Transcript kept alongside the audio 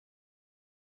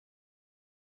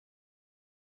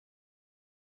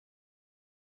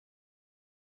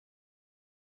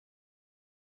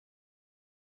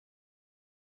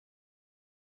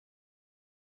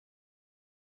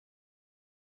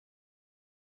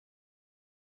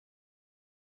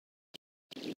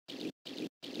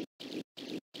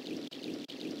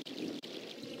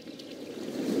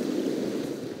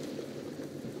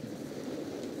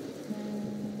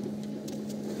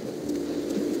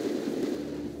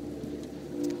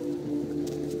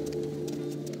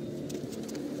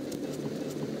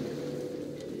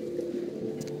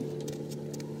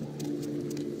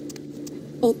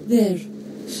Up there.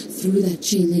 Through that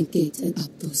chain link gate and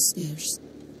up those stairs.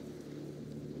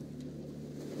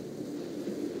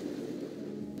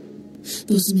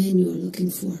 Those men you are looking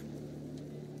for.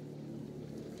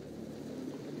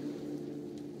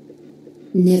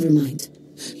 Never mind.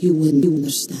 You wouldn't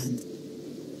understand.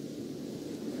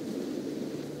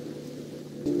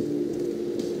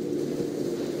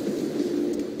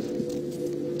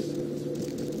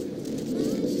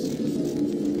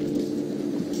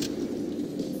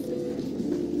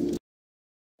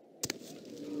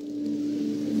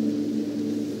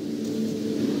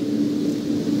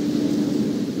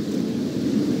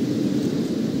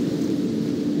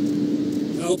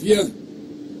 Help ya?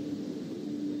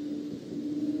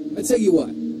 I tell you what,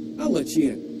 I'll let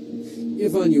you in.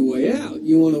 If on your way out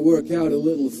you want to work out a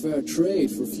little fair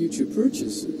trade for future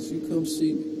purchases, you come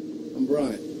see me. I'm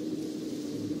Brian.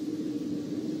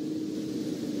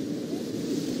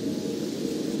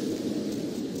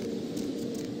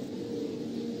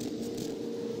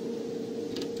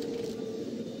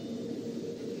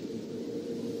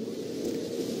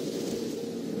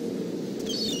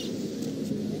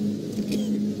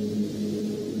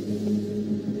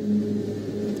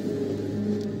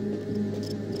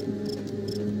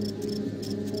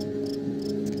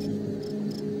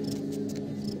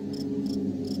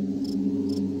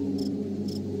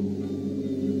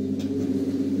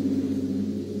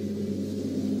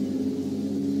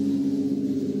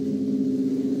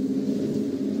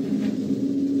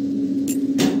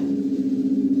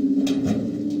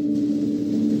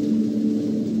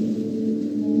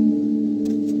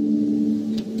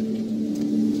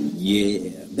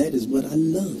 That is what I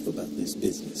love about this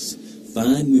business.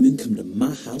 Fine women come to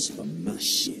my house for my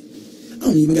shit. I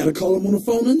don't even gotta call them on the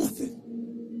phone or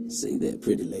nothing. Say that,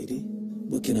 pretty lady.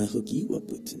 What can I hook you up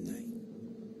with tonight?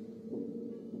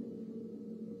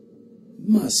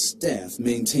 My staff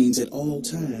maintains at all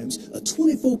times a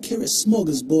 24-karat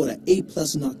smorgasbord of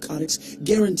A+ narcotics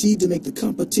guaranteed to make the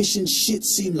competition shit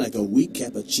seem like a weak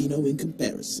cappuccino in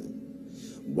comparison.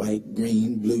 White,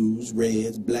 green, blues,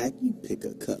 reds, black, you pick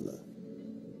a color.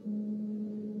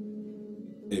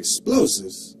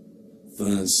 Explosives?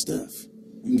 Fun stuff.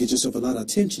 You can get yourself a lot of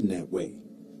attention that way.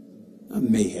 I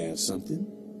may have something.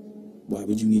 Why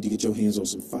would you need to get your hands on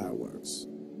some fireworks?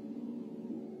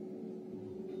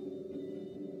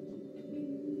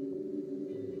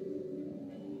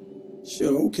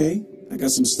 Sure, okay. I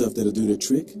got some stuff that'll do the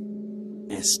trick.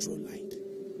 Astrolite.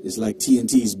 It's like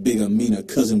TNT's bigger, meaner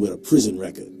cousin with a prison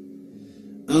record.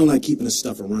 I don't like keeping the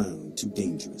stuff around. Too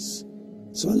dangerous.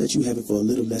 So I'll let you have it for a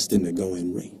little less than the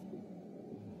going rate.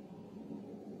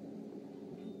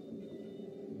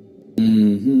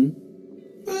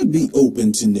 I'd be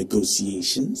open to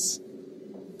negotiations.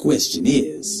 Question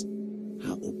is,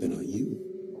 how open are you?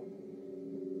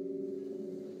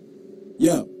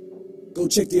 Yo, go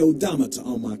check the odometer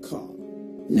on my car.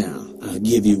 Now, I'll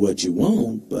give you what you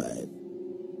want, but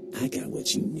I got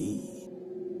what you need.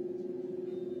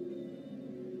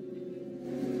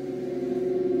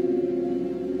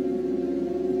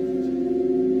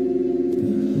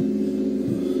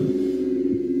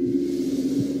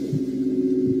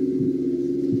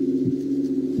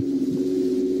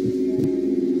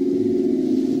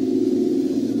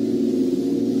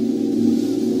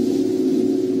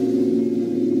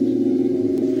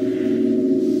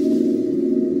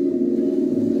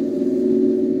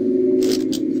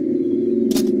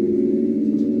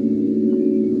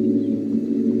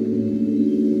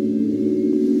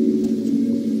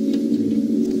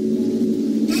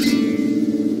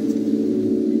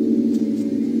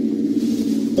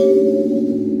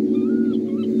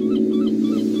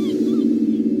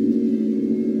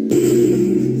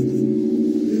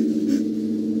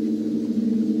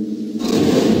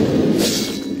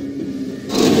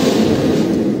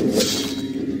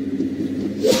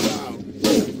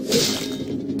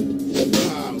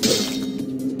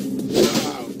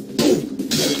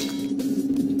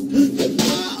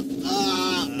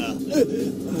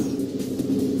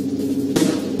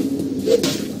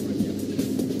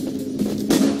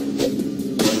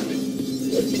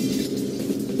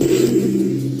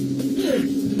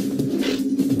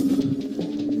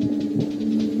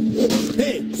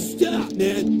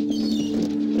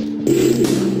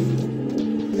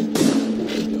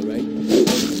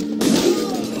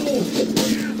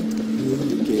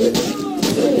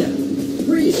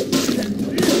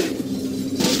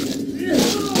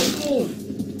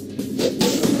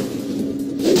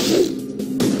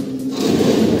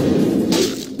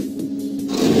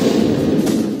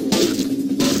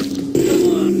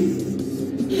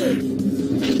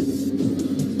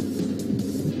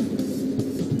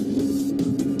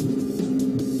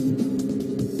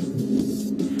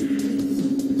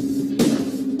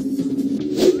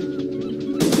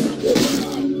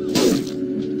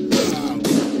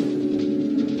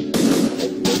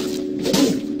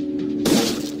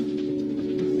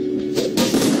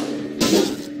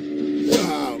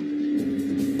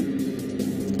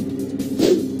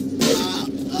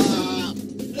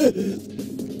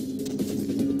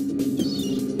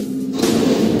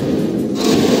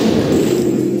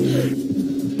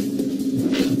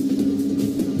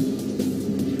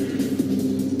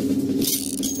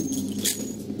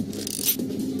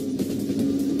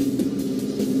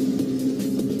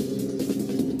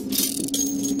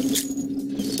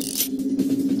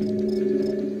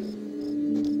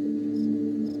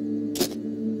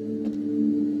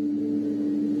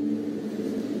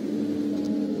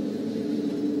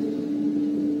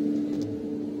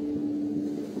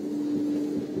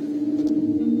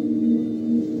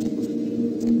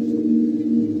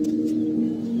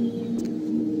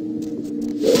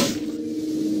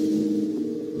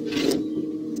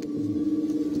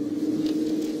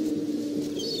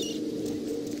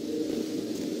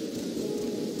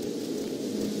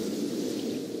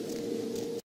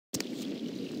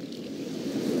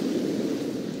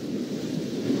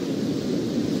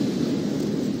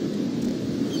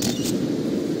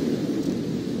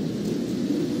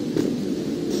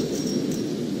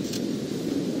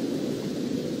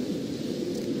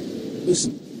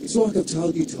 Listen, it's like I've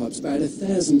told you types about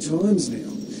 1,000 times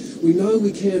now. We know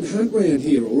we can't hunt round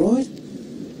here, all right?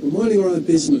 We're minding our own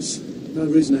business. No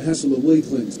reason to hassle the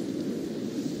weaklings.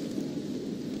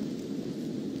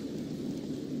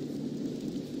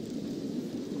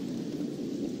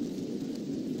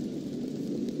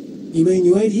 You mean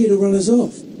you ain't here to run us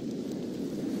off?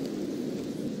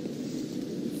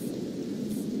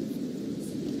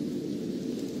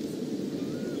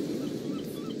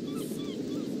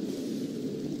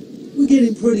 We're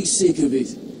getting pretty sick of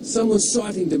it. Someone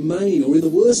sighting domain, or in the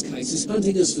worst cases,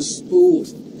 hunting us for sport.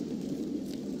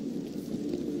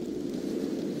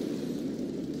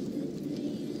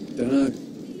 Dunno.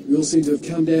 We all seem to have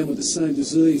come down with the same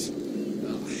disease.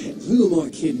 Oh, who am I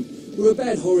kidding? We're a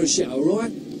bad horror show,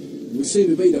 alright? We seem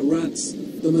to be the runts,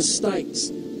 the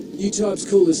mistakes. You types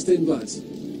call us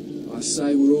ThinBloods. I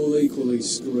say we're all equally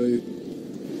screwed.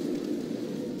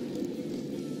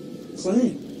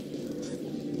 Clan.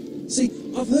 See,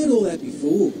 I've heard all that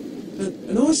before,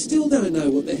 and I still don't know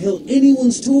what the hell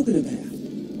anyone's talking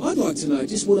about. I'd like to know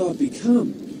just what I've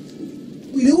become.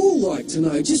 We'd all like to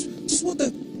know just what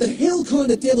the hell kind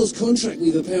of devil's contract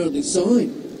we've apparently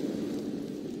signed.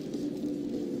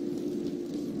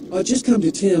 I just come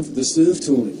to town for the surf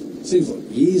tourney. Seems like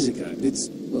years ago. It's,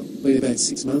 well, been about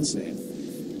 6 months now.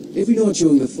 Every night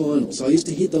during the finals, I used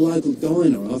to hit the local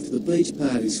diner after the beach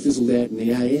parties fizzled out in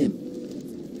the AM.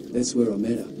 That's where I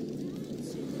met her.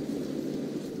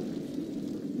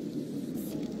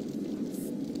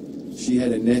 She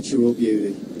had a natural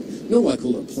beauty. Not like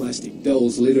all the plastic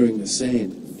dolls littering the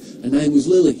sand. Her name was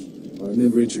Lily. I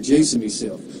remember introducing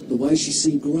myself. The way she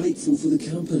seemed grateful for the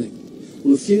company.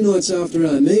 Well, a few nights after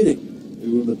our meeting,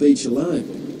 we were on the beach alone.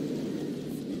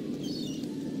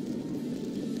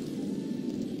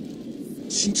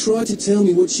 She tried to tell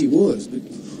me what she was, but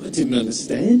I didn't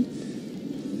understand.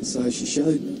 And so she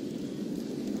showed me.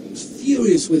 I was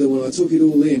furious with her when I took it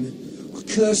all in. I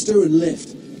cursed her and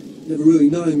left, never really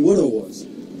knowing what I was.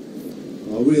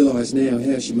 I realise now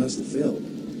how she must have felt.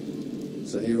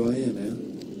 So here I am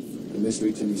now, a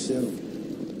mystery to myself.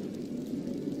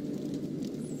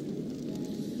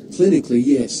 Clinically,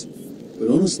 yes, but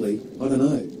honestly, I don't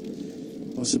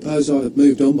know. I suppose I'd have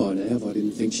moved on by now if I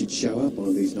didn't think she'd show up one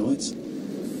of these nights.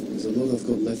 There's a lot I've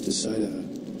got left to say to her.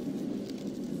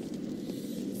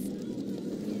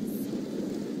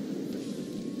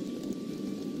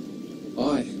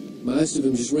 Aye, most of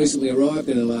them just recently arrived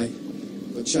in LA.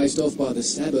 Got chased off by the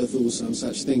Sabbath or some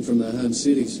such thing from their home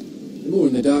cities. They're more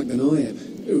in the dark than I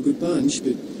am. They're a good bunch,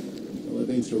 but well, they've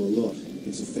been through a lot.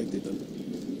 It's affected them.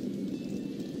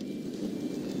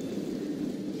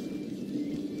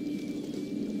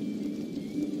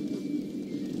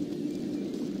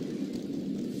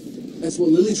 That's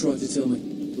what Lily tried to tell me.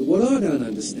 But what I don't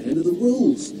understand are the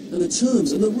rules and the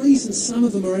terms and the reasons some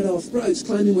of them are at our throats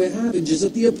claiming we're harbingers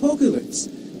of the apocalypse.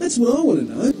 That's what I want to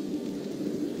know.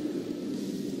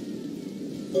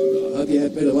 I hope you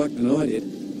had better luck than I did.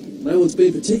 No one's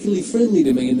been particularly friendly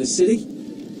to me in the city.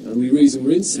 Only reason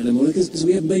we're in Santa Monica is because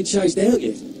we haven't been chased out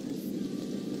yet.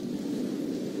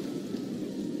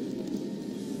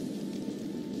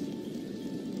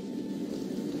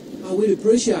 Oh, we'd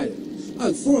appreciate it.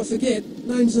 Oh, before I forget,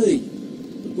 name's E.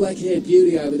 The black-haired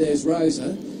beauty over there's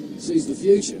Rosa. Sees the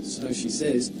future, so she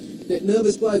says. That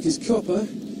nervous bloke is Copper,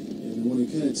 and the one who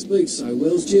can't speak so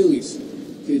well's Julius.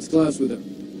 Kids gloves with them.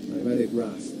 They've had it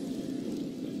rough.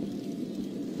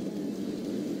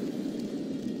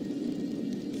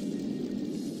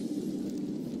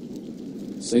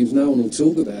 Seems no one will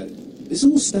talk about it. This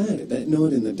all started that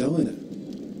night in the diner.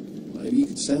 Maybe you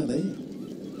could start there.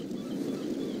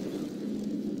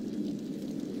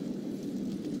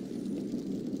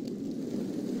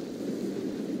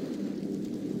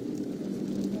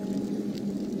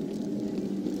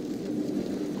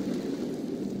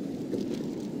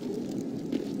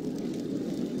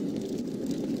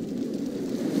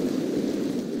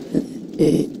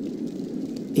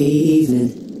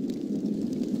 Evening.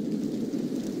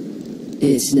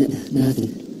 It's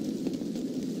nothing.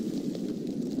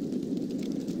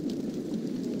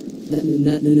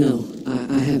 No,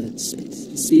 I have a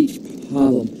speech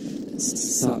problem.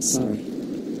 Sorry.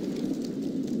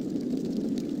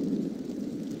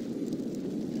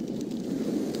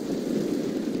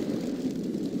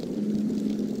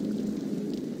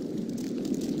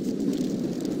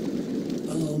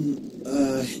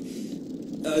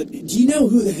 Do you know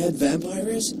who the head vampire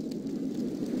is?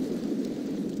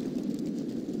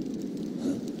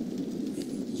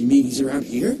 You mean he's around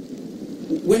here?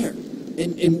 Where?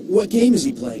 And what game is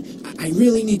he playing? I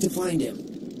really need to find him.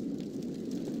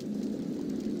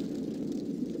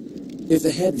 If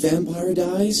the head vampire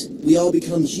dies, we all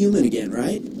become human again,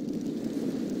 right?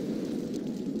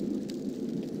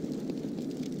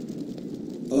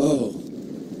 Oh.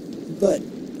 But,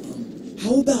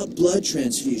 how about blood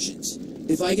transfusions?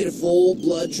 If I get a full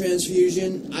blood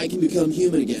transfusion, I can become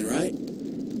human again, right?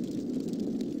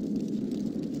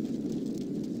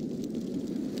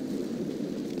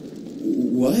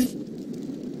 What?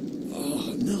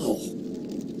 Oh, no.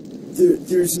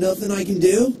 There's nothing I can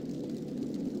do?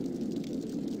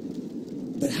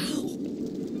 But how?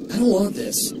 I don't want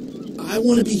this. I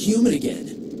want to be human again.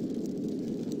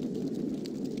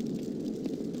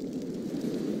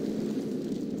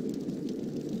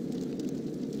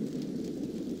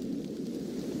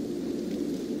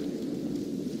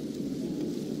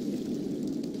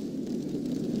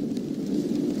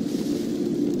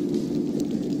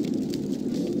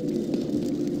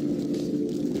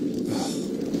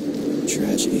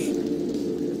 Tragedy.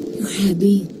 You had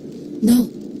me. No,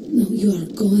 you are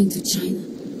going to China.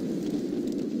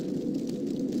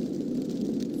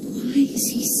 Why is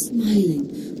he smiling?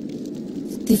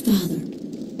 The father.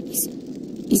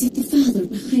 Is it the father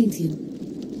behind him?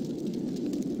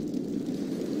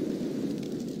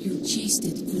 You chased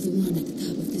it for the one at the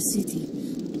top of the city.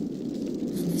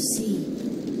 On the sea.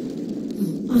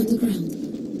 Oh, on the ground.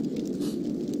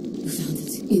 You found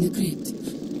it in a crypt.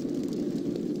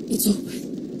 It's open.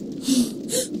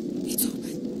 It's open.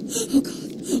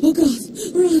 Oh God,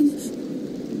 run!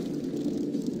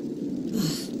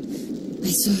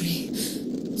 I'm sorry.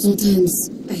 Sometimes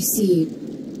I see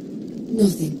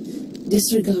nothing.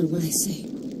 Disregard what I say.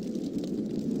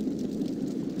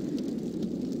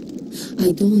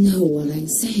 I don't know what I'm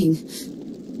saying.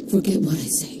 Forget what I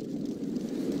say.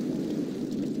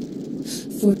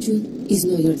 Fortune is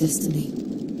not your destiny.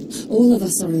 All of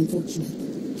us are unfortunate.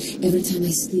 Every time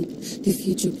I sleep, the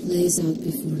future plays out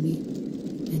before me.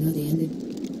 I know the ending.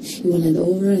 It will end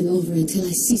over and over until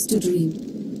I cease to dream.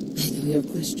 I know your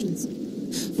questions.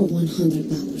 For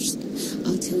 $100,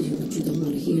 I'll tell you what you don't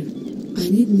want to hear. I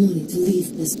need money to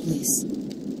leave this place.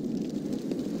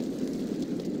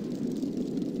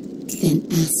 Then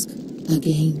ask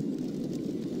again.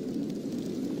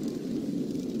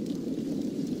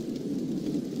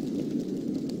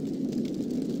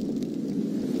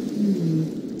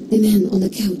 The man on the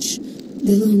couch,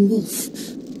 the lone wolf,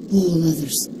 all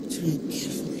others tread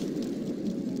carefully.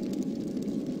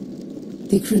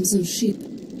 The crimson sheep,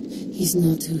 he's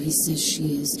not who he says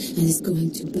she is, and is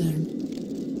going to burn.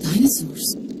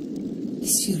 Dinosaurs,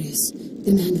 he's furious.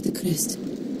 The man with the crest,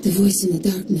 the voice in the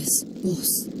darkness,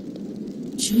 boss.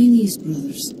 Chinese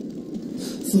brothers,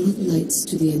 full of lights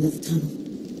to the end of the tunnel.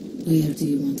 Where do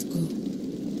you want to go?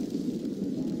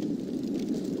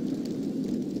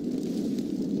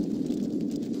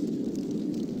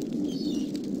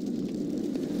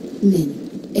 Men,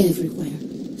 everywhere.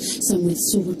 Some with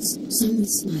swords, some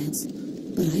with smiles.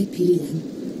 But I pity them.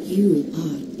 You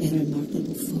are a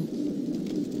remarkable foe.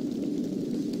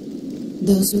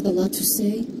 Those with a lot to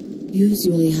say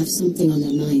usually have something on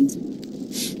their mind.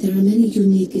 There are many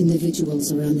unique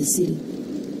individuals around the city.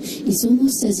 It's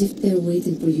almost as if they're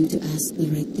waiting for you to ask the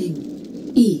right thing.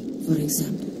 E, for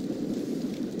example.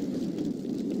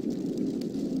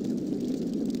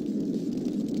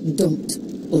 Don't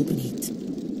open it.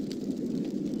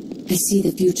 I see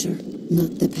the future,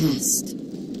 not the past.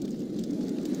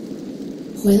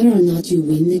 Whether or not you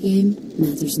win the game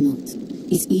matters not.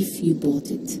 It's if you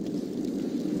bought it.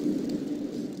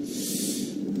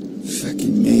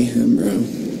 Fucking mayhem, bro.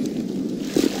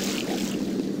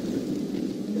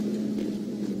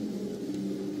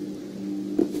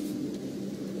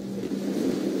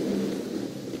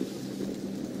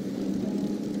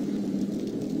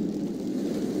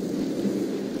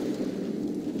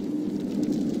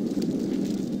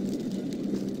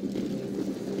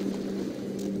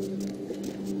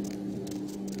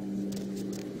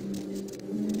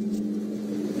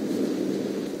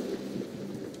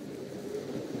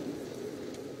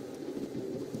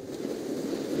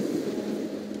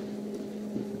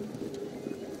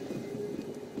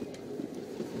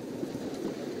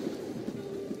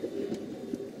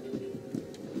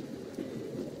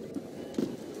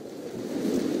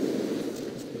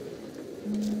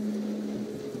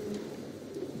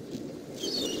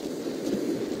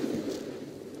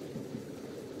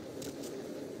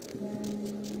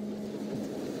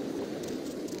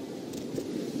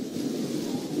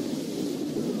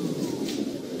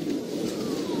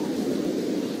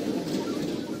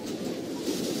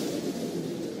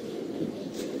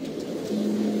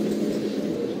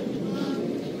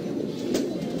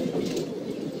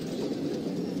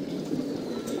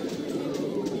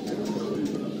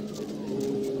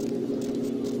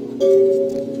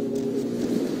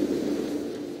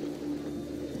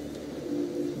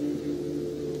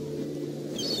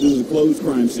 This is a closed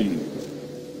crime scene.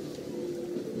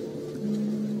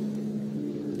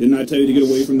 Didn't I tell you to get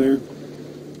away from there?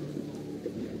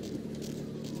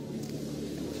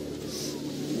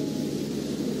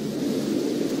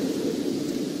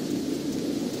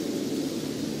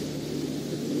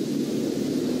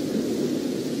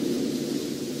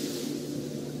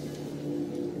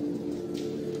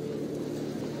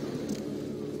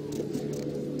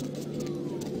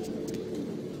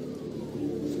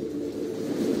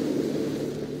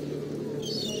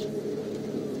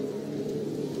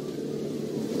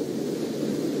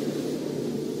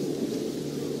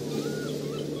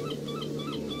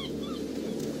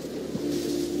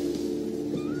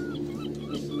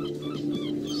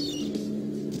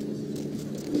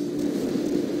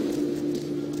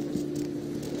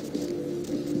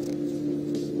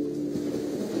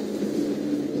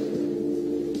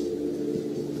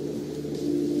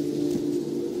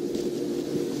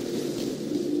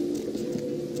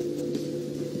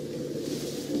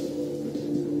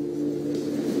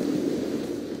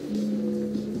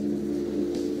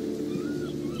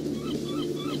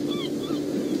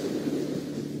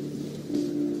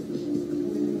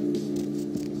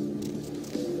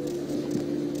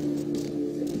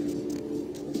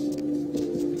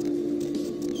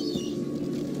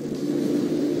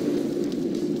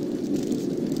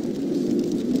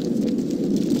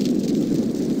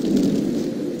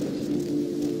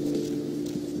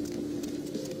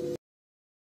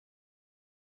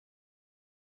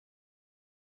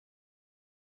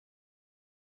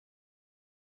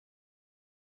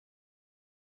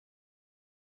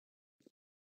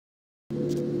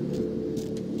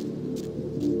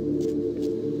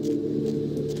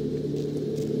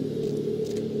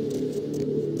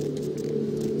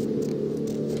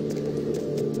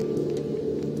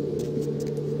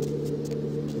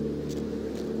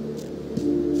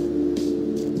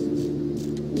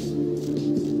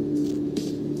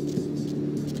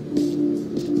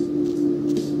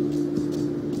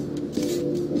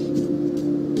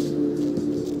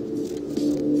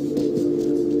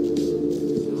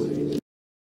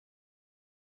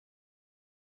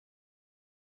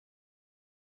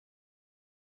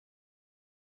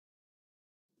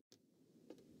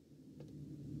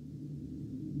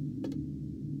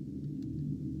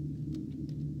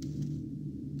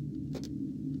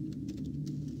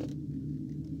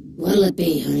 What'll it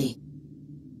be, honey?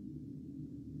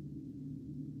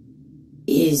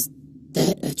 Is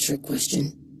that a trick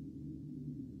question?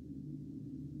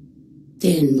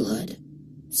 Thin blood.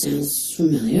 Sounds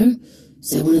familiar. Is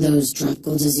that one of those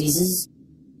tropical diseases?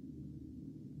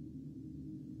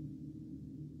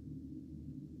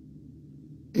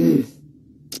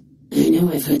 I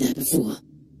know I've heard that before.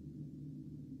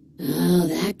 Oh,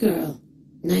 that girl.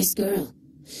 Nice girl.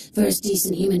 First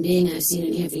decent human being I've seen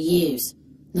in here for years.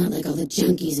 Not like all the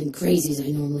junkies and crazies I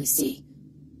normally see.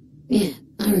 Yeah,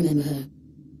 I remember her.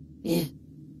 Yeah,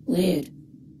 weird.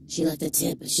 She left a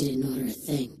tip, but she didn't order a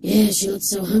thing. Yeah, she looked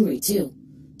so hungry, too.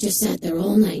 Just sat there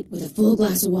all night with a full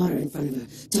glass of water in front of her,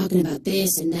 talking about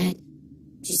this and that.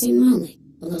 She seemed lonely,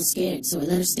 a little scared, so I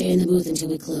let her stay in the booth until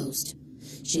we closed.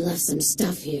 She left some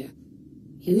stuff here.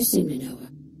 You seem to know her.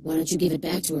 Why don't you give it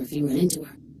back to her if you run into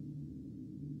her?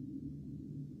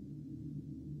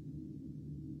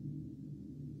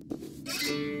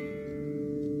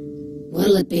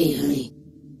 What'll it be, honey?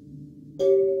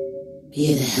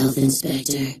 You're the health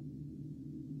inspector.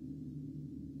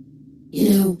 You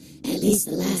know, at least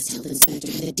the last health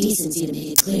inspector had the decency to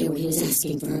make it clear when he was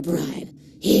asking for a bribe.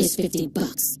 Here's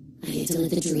 $50. I get to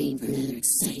live the dream for another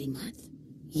exciting month.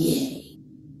 Yay.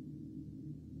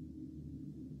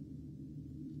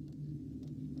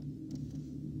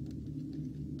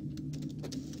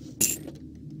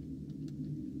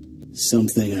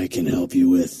 Something I can help you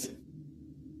with?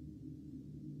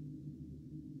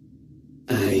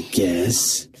 I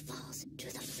guess. Falls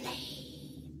into the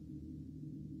flame.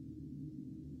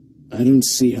 I don't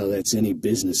see how that's any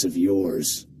business of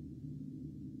yours.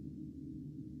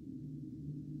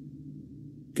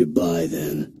 Goodbye,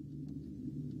 then.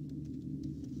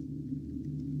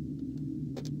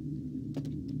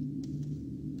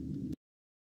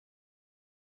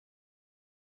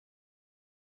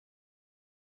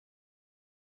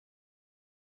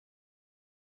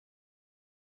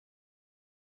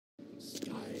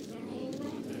 Skies are all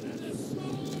rotten and the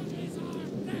storm is our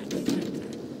death.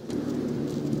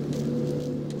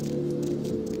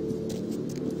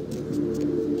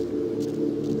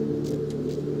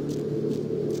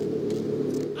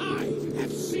 I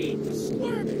have seen the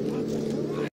squirming on the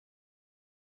horizon.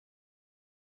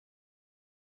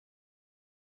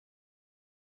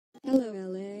 Hello,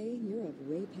 LA. You're up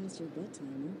way past your bedtime,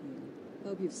 aren't you?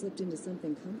 Hope you've slipped into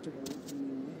something comfortable.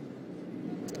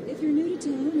 If you're new to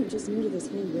town or just new to this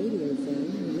whole radio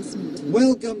thing, you're listening to...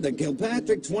 Welcome to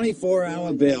Kilpatrick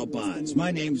 24-Hour Bail Bonds.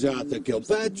 My name's Arthur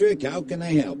Kilpatrick. How can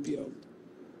I help you?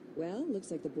 Well,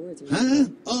 looks like the boards are... Huh?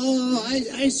 Oh,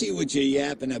 I see what you're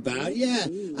yapping about. Yeah,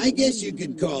 I guess you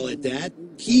could call it that.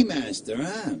 Keymaster,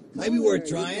 huh? Maybe worth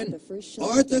trying.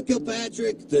 Arthur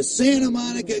Kilpatrick, the Santa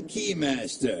Monica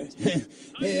Keymaster.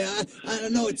 Yeah, I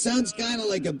don't know. It sounds kind of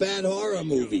like a bad horror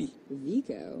movie.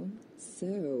 Vigo?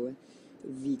 So,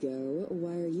 Vigo,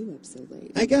 why are you up so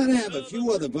late? I gotta have a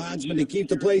few other bondsmen to keep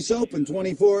the place open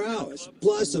 24 hours,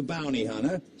 plus a bounty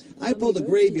hunter. I pulled a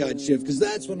graveyard shift because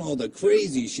that's when all the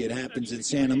crazy shit happens in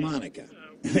Santa Monica.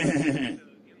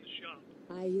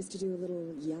 I used to do a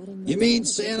little yachting... You mean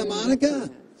Santa Monica?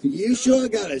 You sure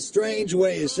got a strange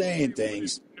way of saying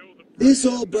things. This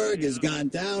whole burg has gone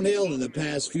downhill in the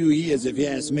past few years, if you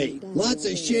ask me. Lots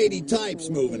of shady types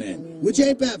moving in, which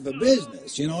ain't bad for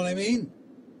business, you know what I mean?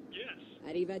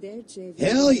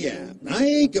 Hell yeah, I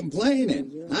ain't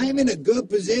complaining. I'm in a good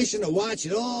position to watch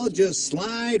it all just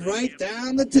slide right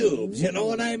down the tubes, you know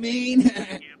what I mean?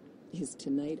 Is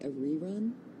tonight a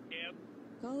rerun?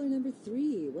 Caller number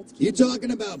 3, what's... You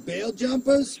talking about bail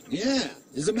jumpers? Yeah,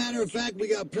 as a matter of fact, we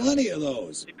got plenty of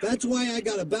those. That's why I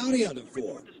got a bounty hunter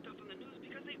for.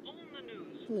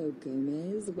 Hello,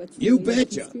 Gomez. What's You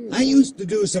betcha. I used to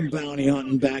do some bounty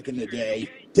hunting back in the day.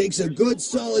 Takes a good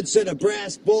solid set of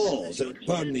brass balls.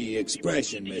 Pardon the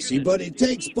expression, Missy, but it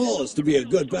takes balls to be a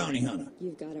good bounty hunter.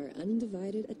 You've got our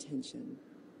undivided attention.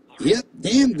 Yep,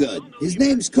 damn good. His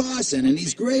name's Carson, and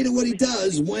he's great at what he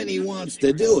does when he wants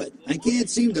to do it. I can't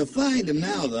seem to find him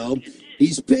now, though.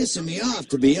 He's pissing me off,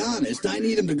 to be honest. I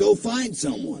need him to go find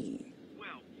someone.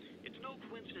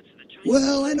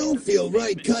 Well, I don't feel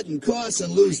right cutting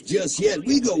Carson loose just yet.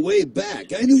 We go way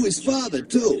back. I knew his father,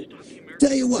 too.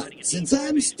 Tell you what, since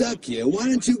I'm stuck here, why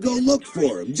don't you go look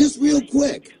for him? Just real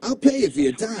quick. I'll pay you for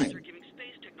your time.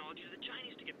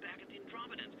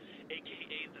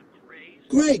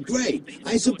 Great, great.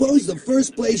 I suppose the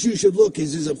first place you should look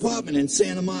is his apartment in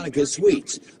Santa Monica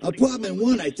Suites. Apartment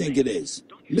 1, I think it is.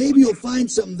 Maybe you'll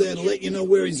find something there to let you know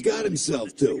where he's got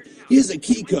himself to. Here's a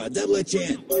key card. That'll let you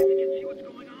in.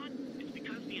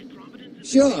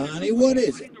 Sure, honey. What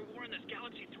is it?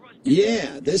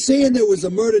 Yeah, they're saying there was a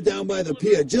murder down by the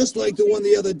pier, just like the one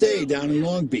the other day down in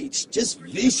Long Beach. Just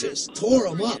vicious. Tore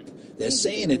them up. They're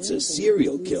saying it's a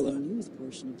serial killer.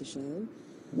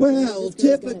 Well,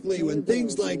 typically when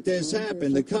things like this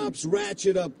happen, the cops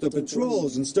ratchet up the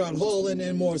patrols and start hauling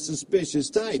in more suspicious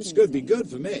types. Could be good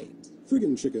for me.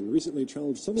 Friggin' Chicken recently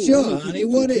challenged someone... Sure, honey,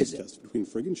 what is it? ...between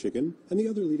Friggin' Chicken and the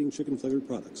other leading chicken-flavored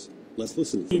products. Let's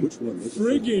listen for which one...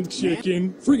 Friggin'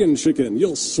 Chicken. Friggin' Chicken,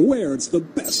 you'll swear it's the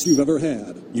best you've ever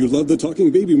had. You love the Talking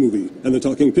Baby movie, and the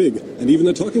Talking Pig, and even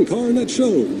the Talking Car in that show.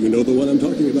 You know the one I'm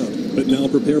talking about. But now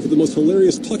prepare for the most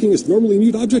hilarious talkingest normally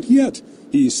mute object yet.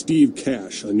 He's Steve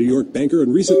Cash, a New York banker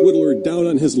and recent whittler down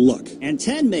on his luck. And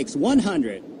 10 makes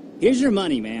 100. Here's your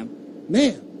money, ma'am.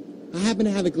 Ma'am, I happen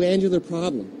to have a glandular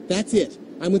problem. That's it.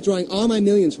 I'm withdrawing all my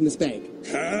millions from this bank.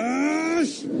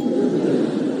 Cash!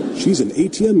 She's an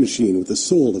ATM machine with the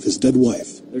soul of his dead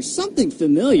wife. There's something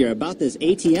familiar about this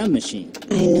ATM machine.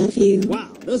 I love you.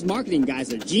 Wow, those marketing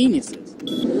guys are geniuses.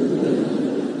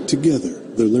 Together,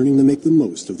 they're learning to make the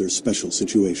most of their special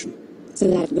situation. So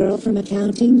that girl from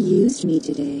accounting used me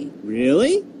today.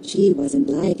 Really? She wasn't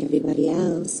like everybody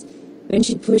else. When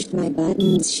she pushed my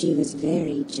buttons, she was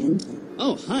very gentle.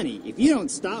 Oh, honey, if you don't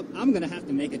stop, I'm gonna have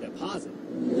to make a deposit.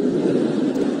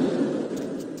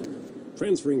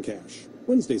 Transferring cash.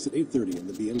 Wednesdays at 8:30 in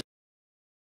the BM.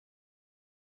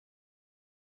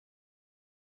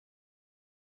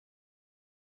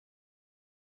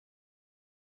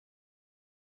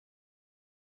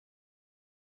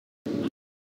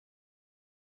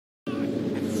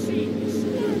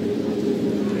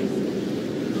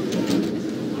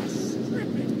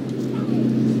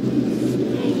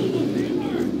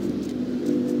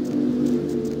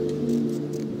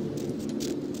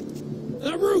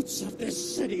 The roots of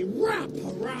this city wrap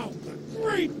around the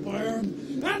Great Worm,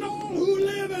 and all who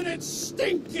live in its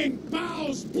stinking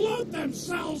bowels bloat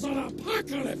themselves on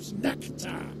apocalypse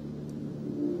nectar.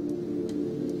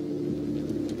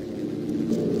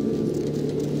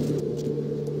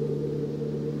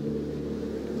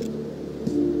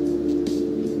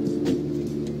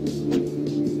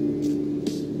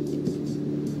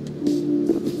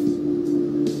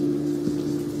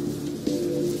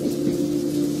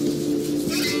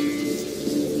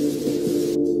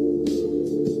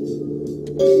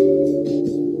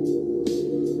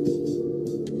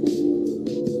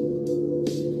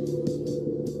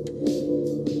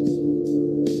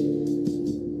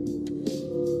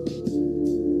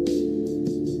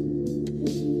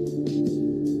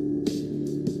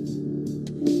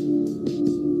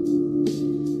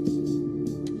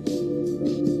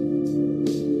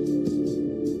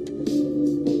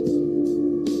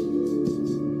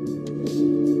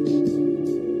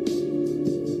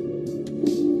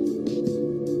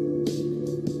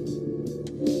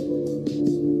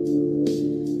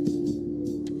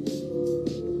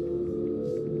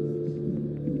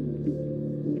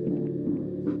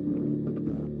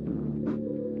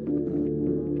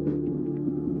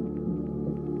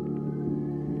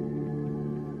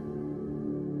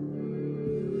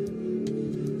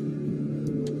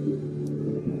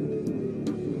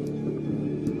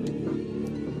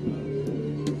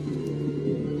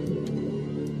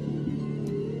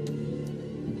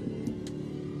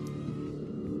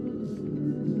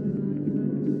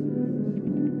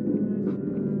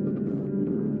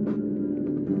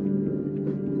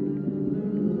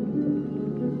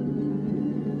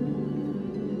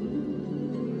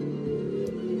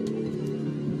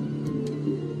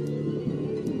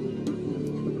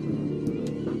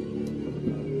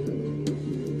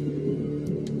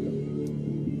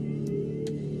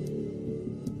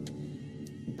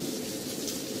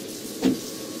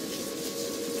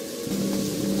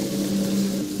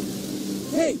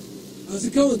 How's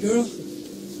it going, girl?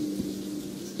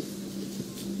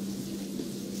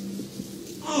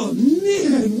 Oh,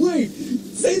 man, wait!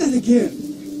 Say that again!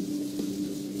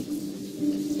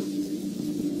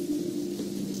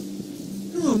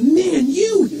 Oh, man,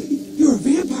 you're a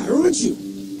vampire, aren't you?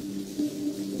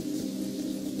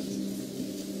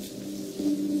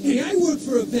 Hey, I work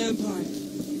for a vampire.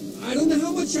 I don't know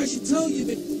how much I should tell you,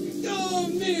 but... Oh,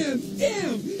 man,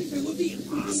 damn! It would be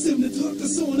awesome to talk to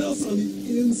someone else on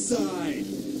the inside.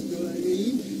 You know what I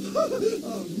mean?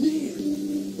 Oh, man.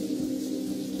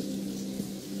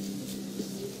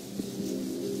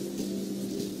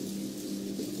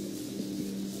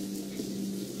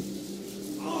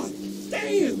 Oh,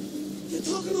 damn! You're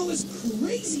talking all this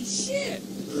crazy shit!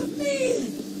 Oh,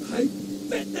 man! I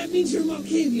bet that means you're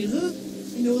Malkavian, huh?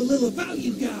 I know a little about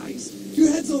you guys. Your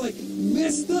heads are, like,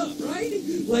 messed up, right?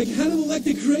 Like Hannibal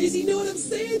Lecter crazy, you know what I'm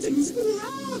saying?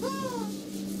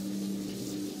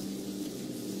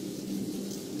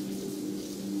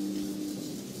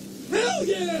 Hell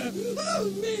yeah! Oh,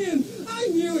 man! I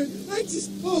knew it!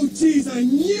 Oh, jeez, I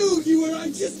knew you were! I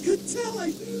just could tell!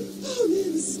 Oh,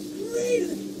 man, this is great!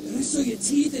 And I saw your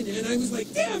teeth, and I was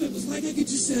like, damn, it was like I could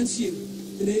just sense you.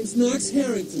 The name's Knox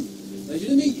Harrington. Pleasure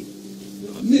to meet you.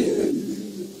 Oh, man!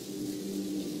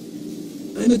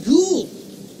 I'm a ghoul.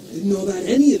 I didn't know about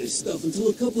any of this stuff until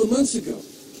a couple of months ago.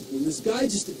 When this guy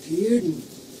just appeared and,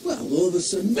 well, all of a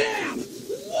sudden, bam!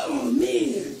 Whoa,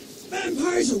 man!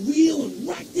 Vampires are real and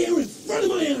right there in front of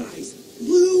my eyes.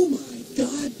 Blew my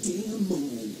goddamn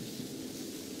mind.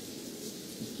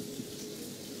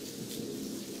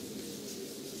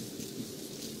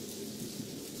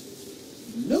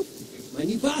 Nope. My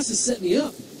new boss has set me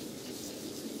up.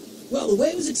 Well, the way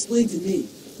it was explained to me,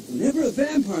 whenever a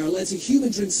vampire lets a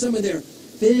human drink some of their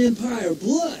vampire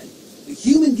blood, the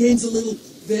human gains a little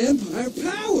vampire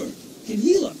power, can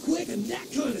heal up quick and that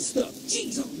kind of stuff.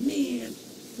 Jeez, oh man.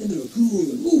 And they're a ghoul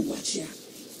and ooh, watch out.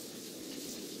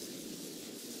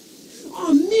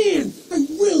 Oh man, I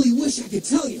really wish I could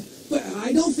tell you, but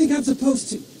I don't think I'm supposed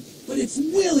to. But it's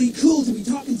really cool to be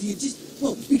talking to you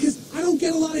well, because I don't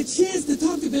get a lot of chance to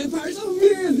talk to vampires. Oh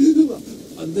man.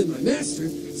 Other than my master,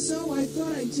 so I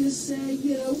thought I'd just say,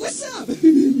 what's up?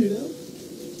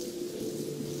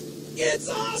 It's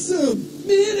awesome!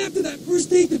 Man, after that first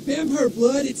date to vampire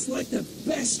blood, it's like the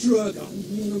best drug. Oh,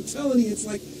 man, I'm telling you, it's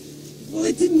like, well,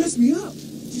 it didn't mess me up.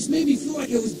 It just made me feel like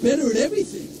I was better at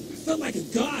everything. I felt like a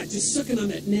god just sucking on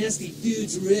that nasty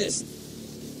dude's wrist.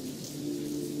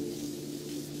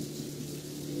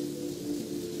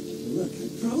 Look, I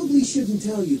probably shouldn't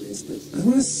tell you this, but I'm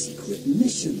on a secret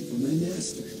mission from my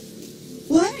master.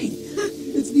 Well, hey,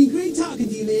 it's been great talking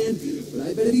to you, man, but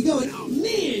I better be going. Oh,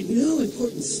 man,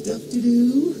 important stuff to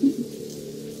do.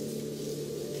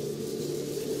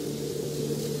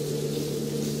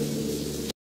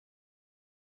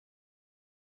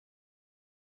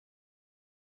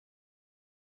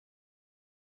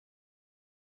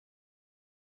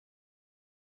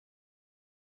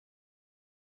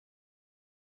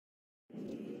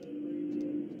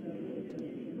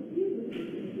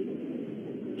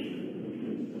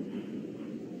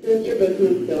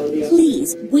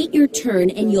 Please, wait your turn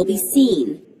and you'll be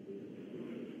seen.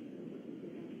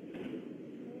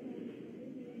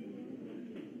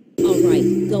 All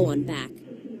right, go on back.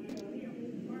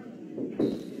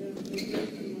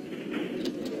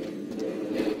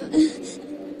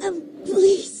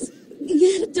 Please,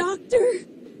 get a doctor.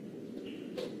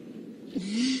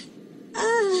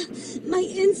 My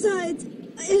insides,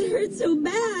 it hurts so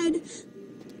bad.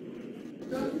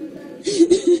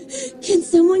 Can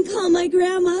someone call my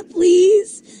grandma,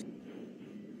 please?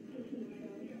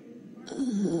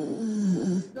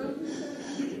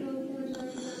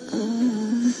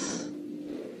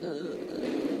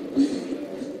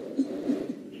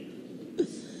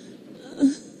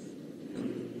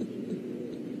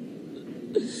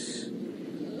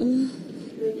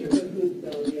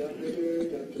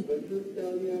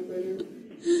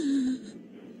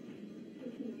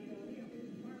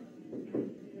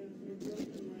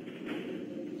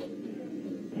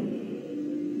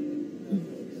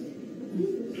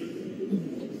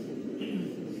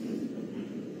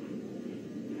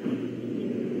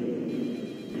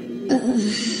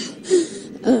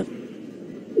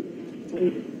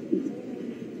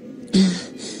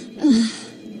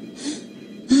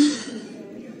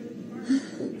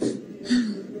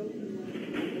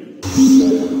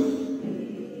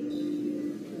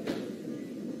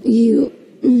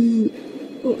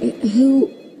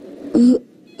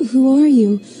 Who are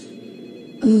you?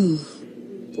 Oh,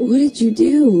 what did you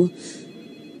do?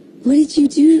 What did you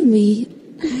do to me?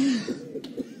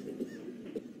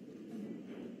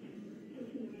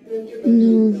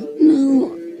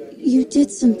 You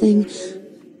did something.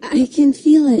 I can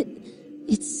feel it.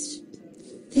 It's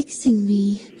fixing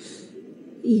me.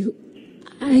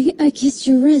 I kissed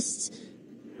your wrist.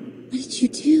 What did you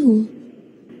do?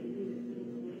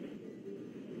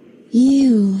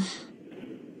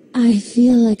 I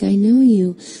feel like I know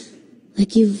you.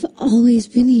 Like you've always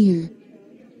been here.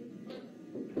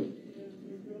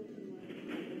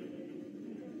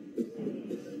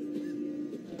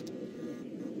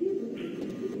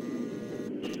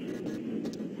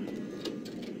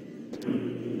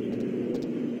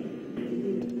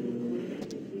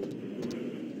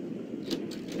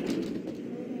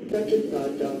 Dr.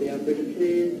 Scott, down the operator,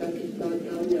 please. Dr. Scott,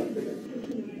 down the operator.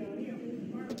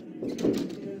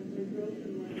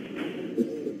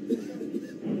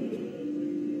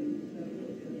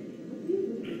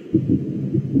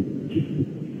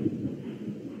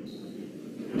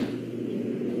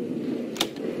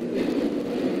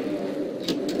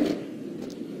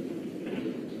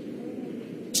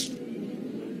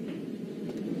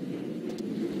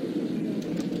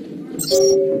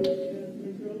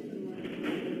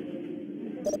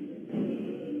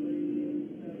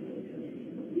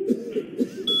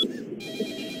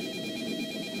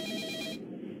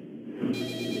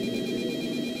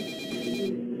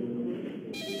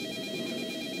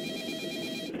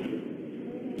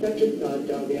 Dr. Scott,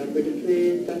 down the operator,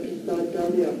 please. Dr. Scott,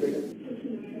 down the operator.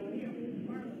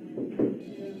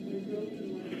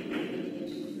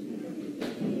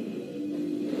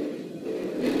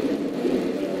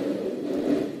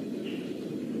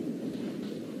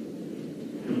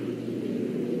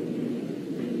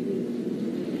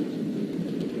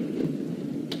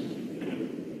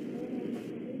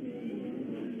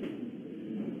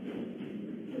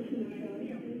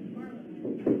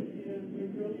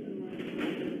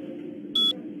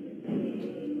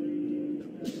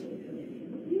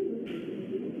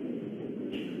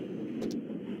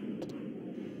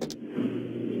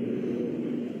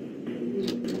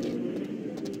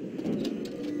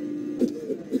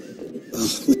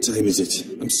 What time is it?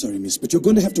 I'm sorry, miss, but you're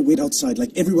going to have to wait outside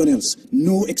like everyone else.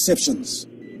 No exceptions.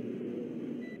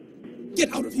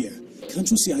 Get out of here. Can't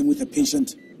you see I'm with a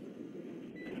patient?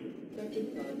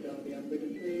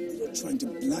 You're trying to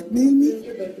blackmail me?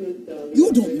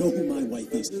 You don't know who my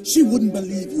wife is. She wouldn't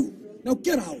believe you. Now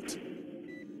get out.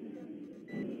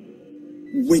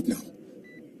 Wait now.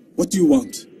 What do you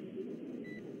want?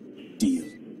 Deal.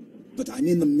 But I'm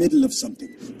in the middle of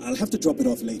something. I'll have to drop it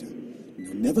off later.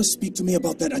 Now never speak to me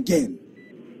about that again.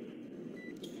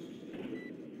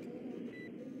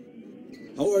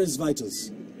 How are his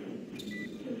vitals?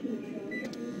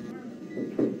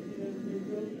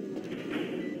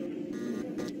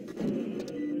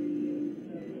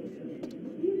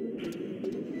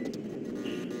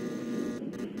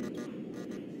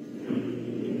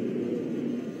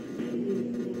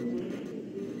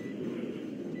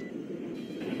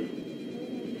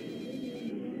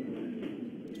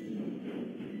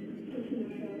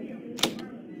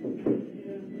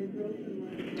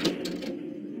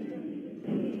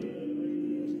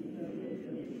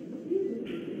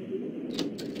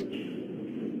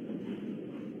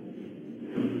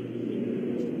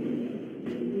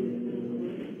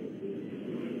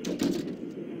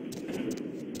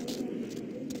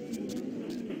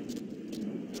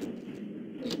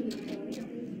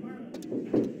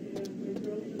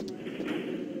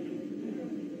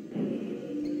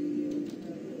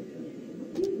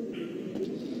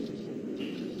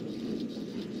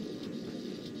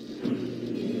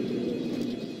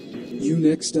 You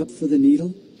next up for the needle?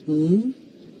 Hmm?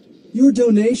 Your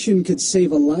donation could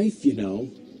save a life, you know.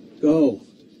 Go.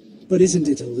 But isn't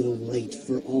it a little late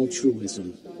for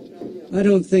altruism? I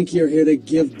don't think you're here to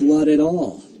give blood at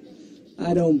all.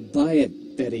 I don't buy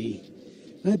it, Betty.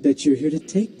 I bet you're here to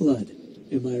take blood.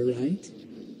 Am I right?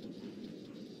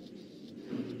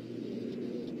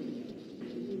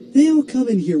 They all come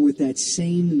in here with that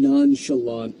same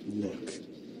nonchalant look.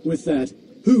 With that,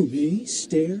 who, me,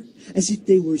 stare, as if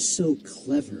they were so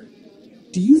clever.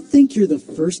 Do you think you're the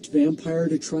first vampire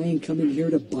to try and come in here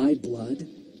to buy blood?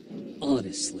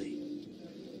 Honestly.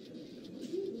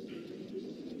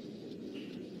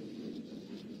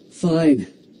 Fine.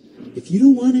 If you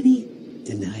don't want any,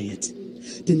 deny it.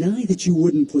 Deny that you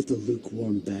wouldn't put the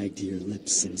lukewarm bag to your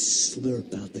lips and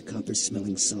slurp out the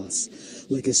copper-smelling sauce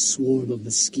like a swarm of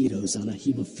mosquitoes on a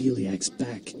hemophiliac's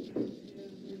back.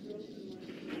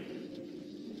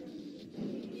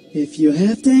 If you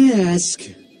have to ask.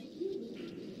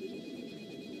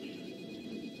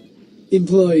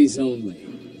 Employees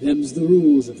only. Them's the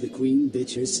rules of the Queen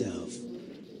Bitch herself.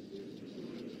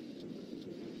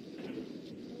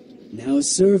 Now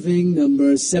serving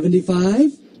number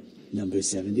 75. Number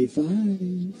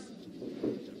 75.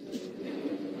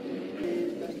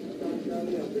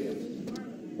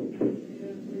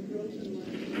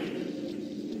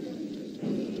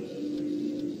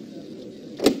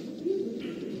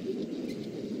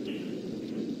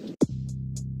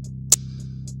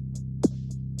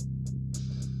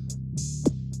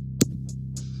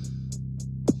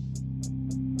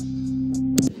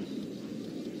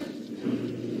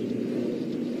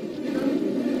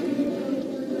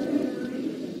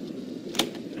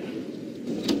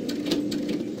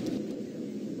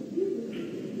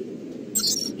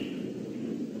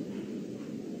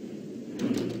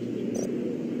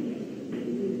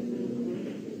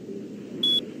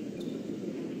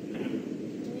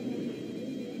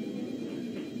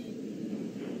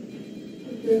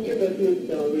 Dr. Butler's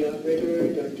Dolly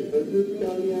operator, Dr. Butler's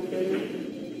Dolly operator.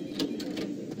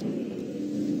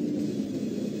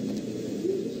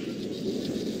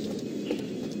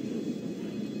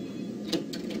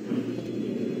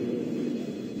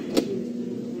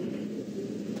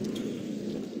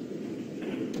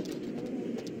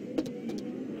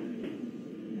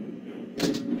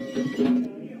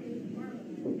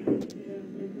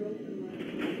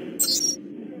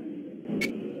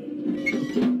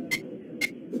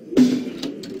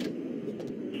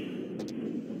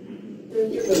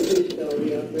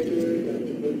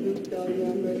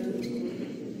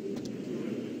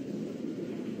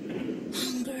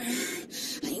 Hunger.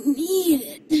 I need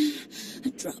it. A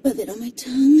drop of it on my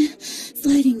tongue,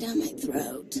 sliding down my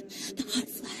throat. The hot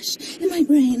flash in my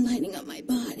brain lighting up my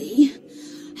body.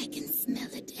 I can smell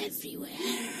it everywhere.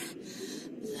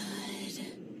 Blood.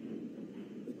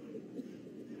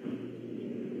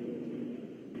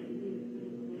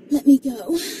 Let me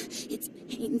go. It's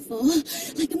painful,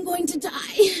 like I'm going to die.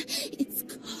 It's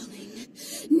calling.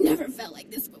 Never felt like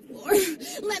this before.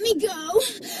 Let me go.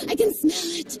 I can smell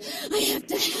it. I have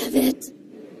to have it.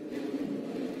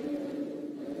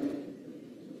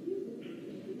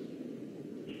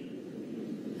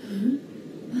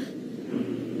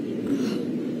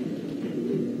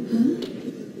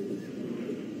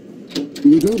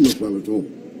 You don't look well at all.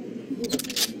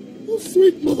 Oh,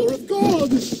 sweet mother of God!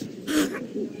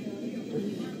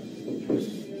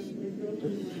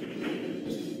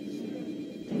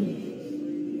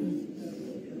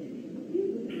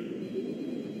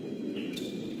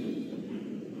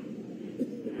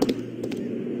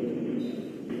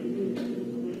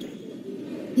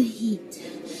 The heat.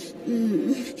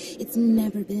 It's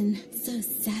never been so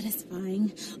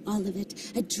satisfying. All of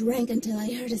it. I drank until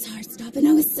I heard his heart stop, and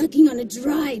I was sucking on a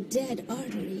dry, dead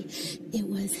artery. It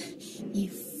was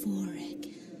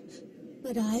euphoric.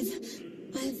 But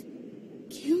I've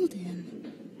killed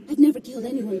him. I've never killed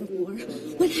anyone before.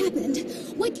 What happened?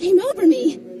 What came over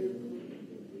me?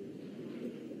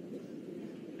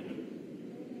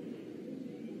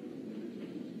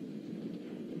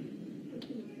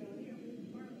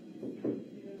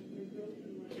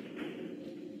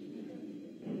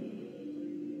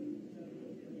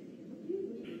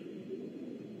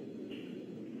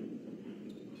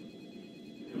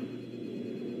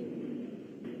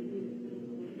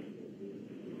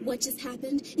 What just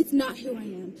happened? It's not who I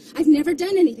am. I've never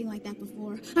done anything like that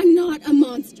before. I'm not a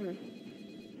monster.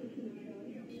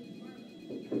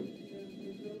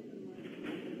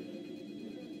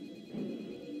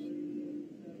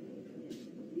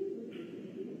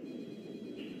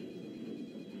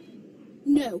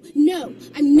 No,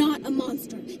 I'm not a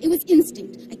monster. It was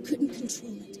instinct. I couldn't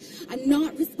control it. I'm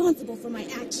not responsible for my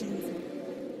actions.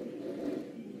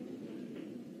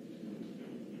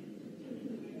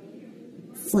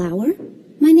 Flower?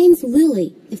 My name's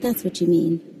Lily, if that's what you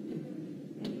mean.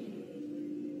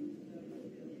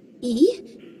 E?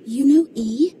 You know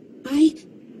E?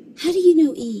 How do you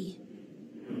know E?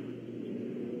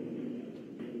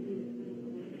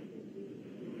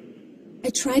 I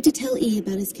tried to tell E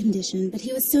about his condition, but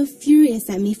he was so furious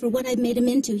at me for what I'd made him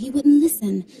into, he wouldn't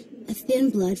listen. A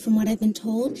ThinBlood, from what I've been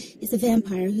told, is a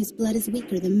vampire whose blood is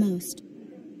weaker than most.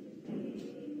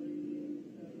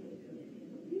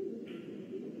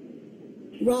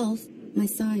 Rolf, my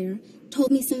sire,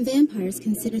 told me some vampires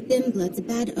consider ThinBloods a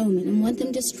bad omen and want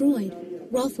them destroyed.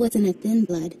 Rolf wasn't a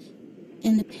ThinBlood,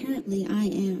 and apparently I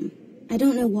am. I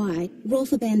don't know why.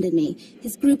 Rolf abandoned me.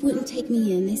 His group wouldn't take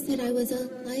me in. They said I was a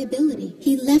liability.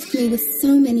 He left me with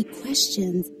so many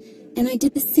questions, and I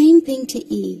did the same thing to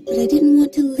E, but I didn't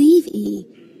want to leave E.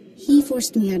 He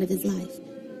forced me out of his life.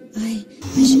 I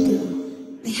should go.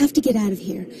 I have to get out of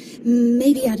here.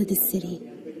 Maybe out of the city.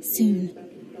 Soon.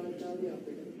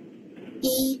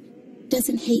 E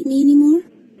doesn't hate me anymore?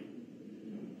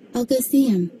 I'll go see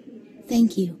him.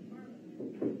 Thank you.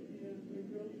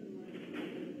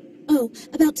 Oh,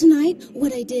 about tonight,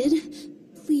 what I did?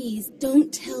 Please,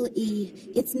 don't tell E.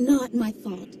 It's not my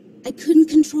fault. I couldn't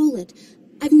control it.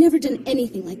 I've never done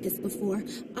anything like this before.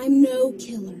 I'm no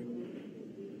killer.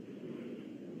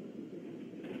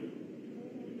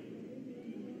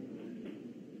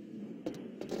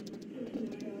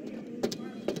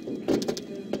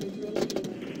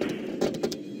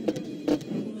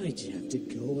 Why'd you have to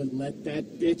go and let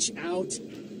that bitch out?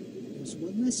 There's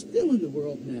one less Phil in the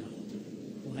world now.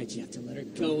 Why'd you have to let her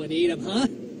go and eat him, huh?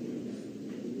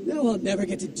 Now I'll never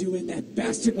get to doing that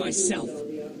bastard myself.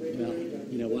 Well,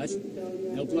 you know what?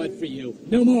 No blood for you.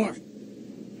 No more!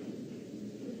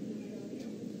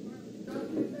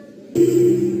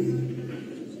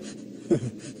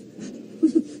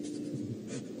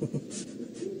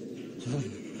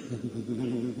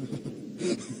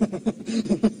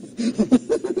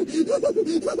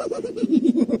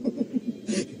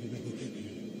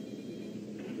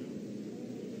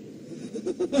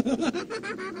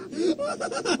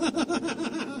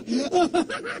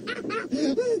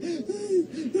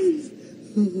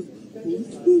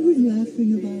 What were we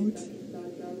laughing about?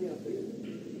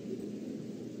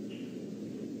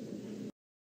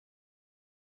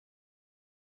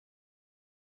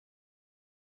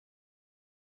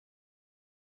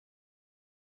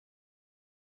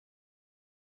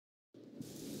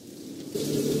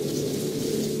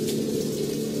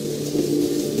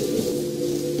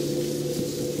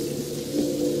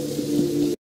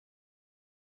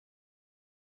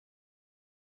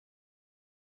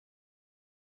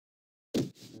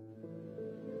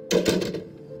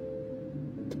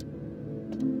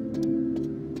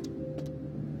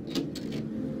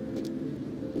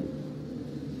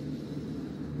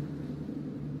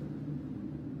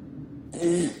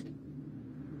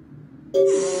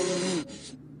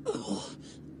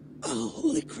 Oh,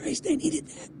 holy Christ, I needed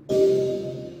that.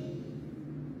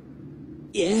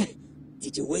 Yeah?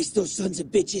 Did you waste those sons of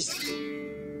bitches?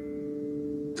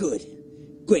 Good.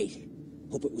 Great.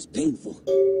 Hope it was painful.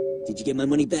 Did you get my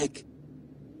money back?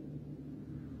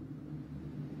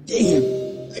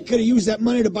 Damn! I could have used that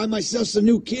money to buy myself some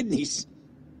new kidneys.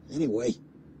 Anyway.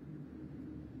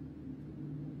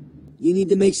 You need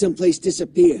to make someplace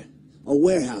disappear. A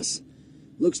warehouse.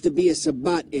 Looks to be a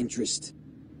Sabbat interest.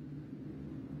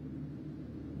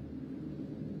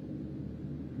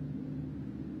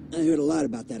 I heard a lot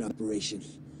about that operation.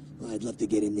 Well, I'd love to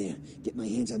get in there, get my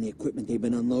hands on the equipment they've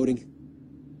been unloading.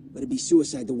 But it'd be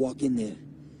suicide to walk in there.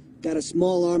 Got a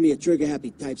small army of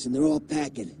trigger-happy types, and they're all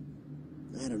packing.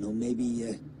 I don't know,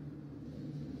 maybe,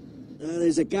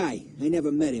 there's a guy. I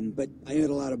never met him, but I heard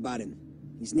a lot about him.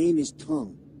 His name is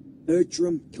Tongue.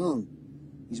 Bertram Tongue.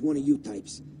 He's one of you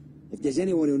types. If there's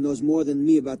anyone who knows more than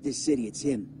me about this city, it's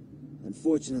him.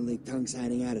 Unfortunately, Tongue's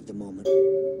hiding out at the moment.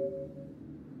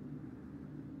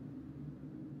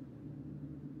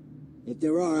 If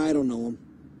there are, I don't know him.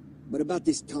 But about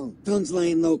this Tongue. Tongue's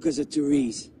laying low because of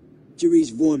Therese.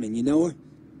 Therese Vorman, you know her?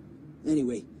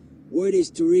 Anyway, word is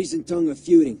Therese and Tongue are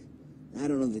feuding. I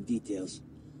don't know the details.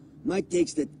 Mike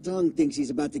takes that Tongue thinks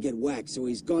he's about to get whacked, so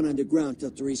he's gone underground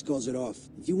till Therese calls it off.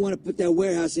 If you want to put that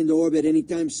warehouse into orbit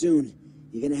anytime soon,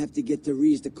 you're gonna have to get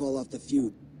Therese to call off the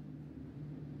feud.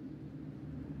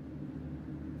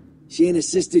 She and her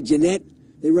sister Jeanette,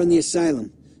 they run the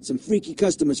asylum. Some freaky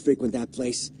customers frequent that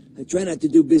place. I try not to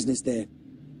do business there.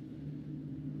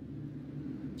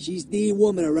 She's the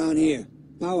woman around here.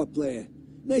 Power player.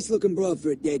 Nice looking broad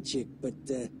for a dead chick, but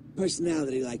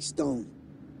personality like stone.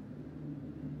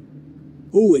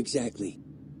 Who exactly?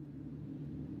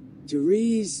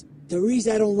 Therese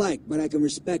I don't like, but I can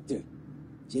respect her.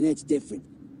 Jeanette's different.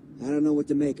 I don't know what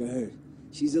to make of her.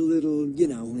 She's a little, you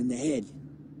know, in the head.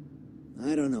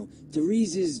 I don't know.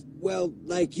 Therese is, well,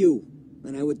 like you.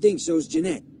 And I would think so's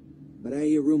Jeanette. But I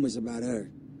hear rumors about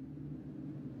her.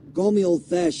 Call me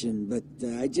old-fashioned, but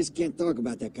I just can't talk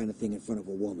about that kind of thing in front of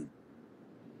a woman.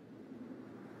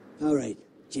 All right,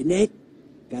 Jeanette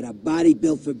got a body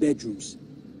built for bedrooms.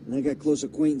 And I got close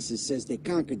acquaintances says they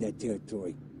conquered that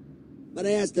territory. But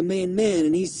I asked the main man,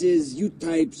 and he says you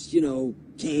types, you know,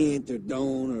 can't or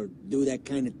don't or do that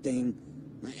kind of thing.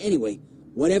 Anyway,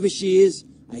 whatever she is,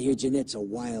 I hear Jeanette's a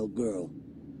wild girl.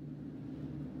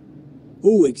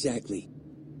 Who exactly?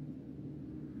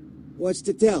 What's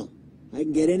to tell? I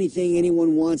can get anything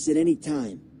anyone wants at any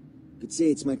time. Could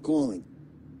say it's my calling.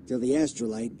 Till the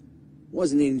Astrolite.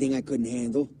 Wasn't anything I couldn't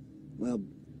handle. Well,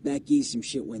 back east some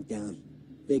shit went down.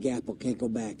 Big Apple can't go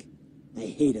back. I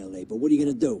hate LA, but what are you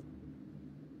gonna do?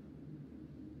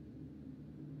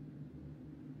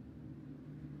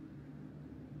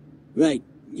 Right,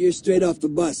 you're straight off the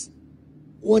bus.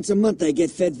 Once a month I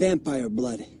get fed vampire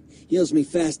blood. Heals me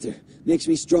faster. Makes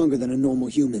me stronger than a normal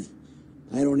human.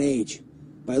 I don't age.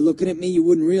 By looking at me, you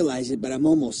wouldn't realize it, but I'm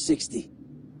almost 60.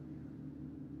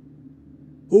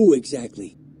 Who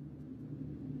exactly?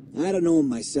 I don't know him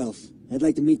myself. I'd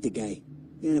like to meet the guy.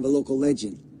 Kind of a local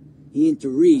legend. He and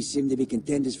Therese seem to be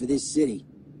contenders for this city.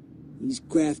 He's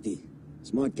crafty.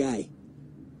 Smart guy.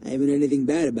 I haven't heard anything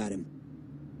bad about him.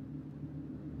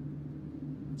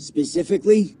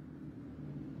 Specifically?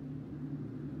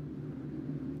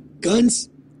 Guns?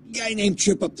 Guy named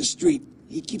Trip up the street.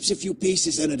 He keeps a few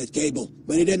pieces under the table,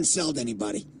 but he doesn't sell to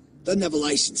anybody. Doesn't have a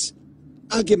license.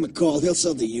 I'll give him a call. He'll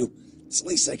sell to you. It's the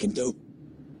least I can do.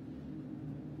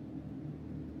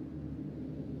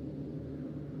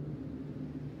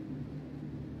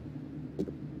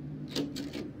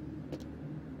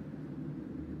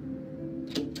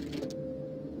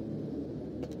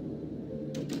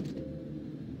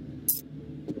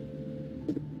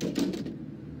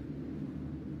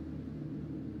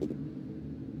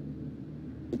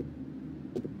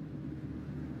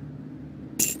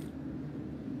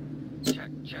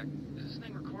 Check. Is this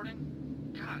thing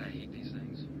recording? God, I hate these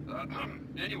things.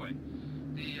 Anyway,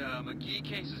 the McGee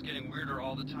case is getting weirder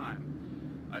all the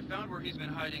time. I found where he's been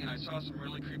hiding, and I saw some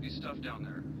really creepy stuff down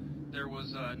there. There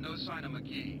was no sign of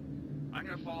McGee. I'm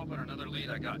gonna follow up on another lead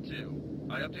I got, too.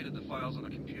 I updated the files on the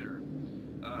computer.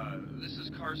 This is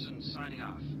Carson signing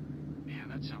off. Man,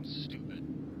 that sounds stupid.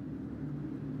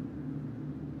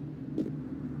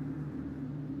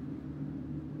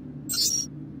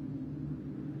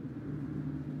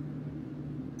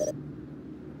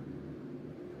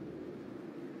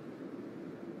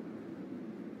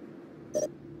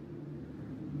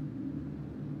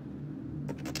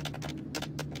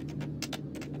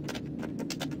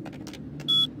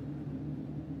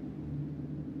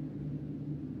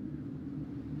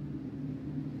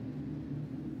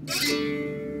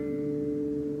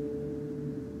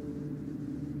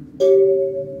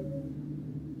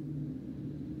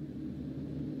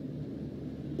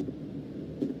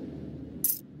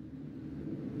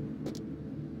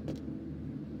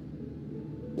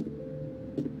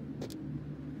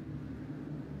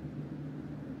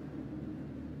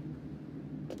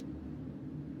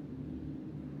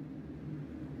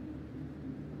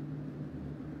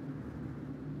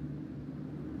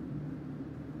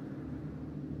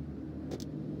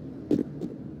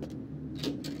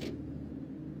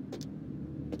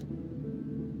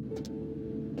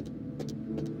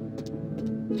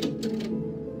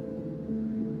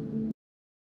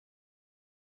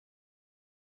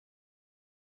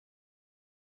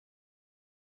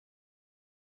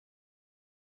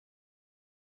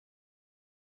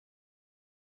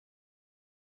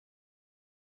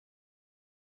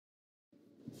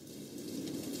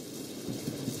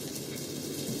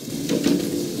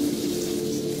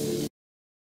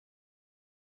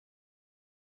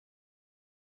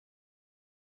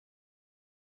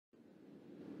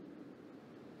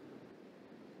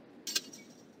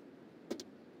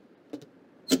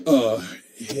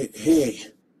 Hey.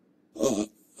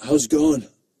 How's it going?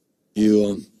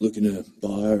 You, looking to buy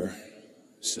or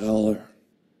sell or...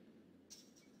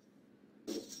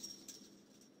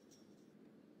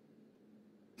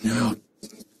 No.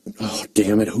 Oh,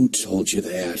 damn it, who told you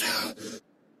that?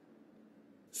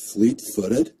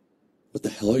 Fleet-footed? What the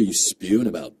hell are you spewing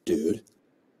about, dude?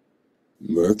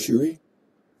 Mercury?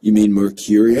 You mean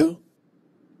Mercurio?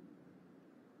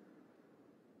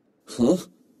 Huh?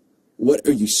 What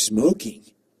are you smoking?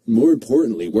 More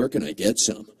importantly, where can I get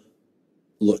some?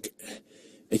 Look,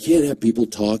 I can't have people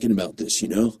talking about this, you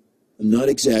know? I'm not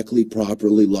exactly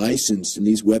properly licensed, and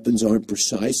these weapons aren't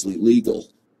precisely legal.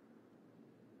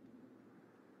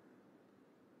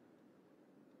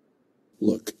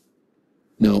 Look,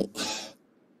 now,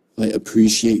 I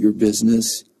appreciate your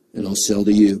business, and I'll sell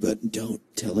to you, but don't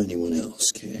tell anyone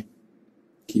else, okay?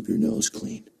 Keep your nose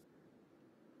clean.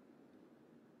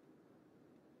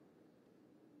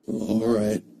 All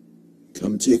right.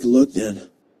 Come take a look, then.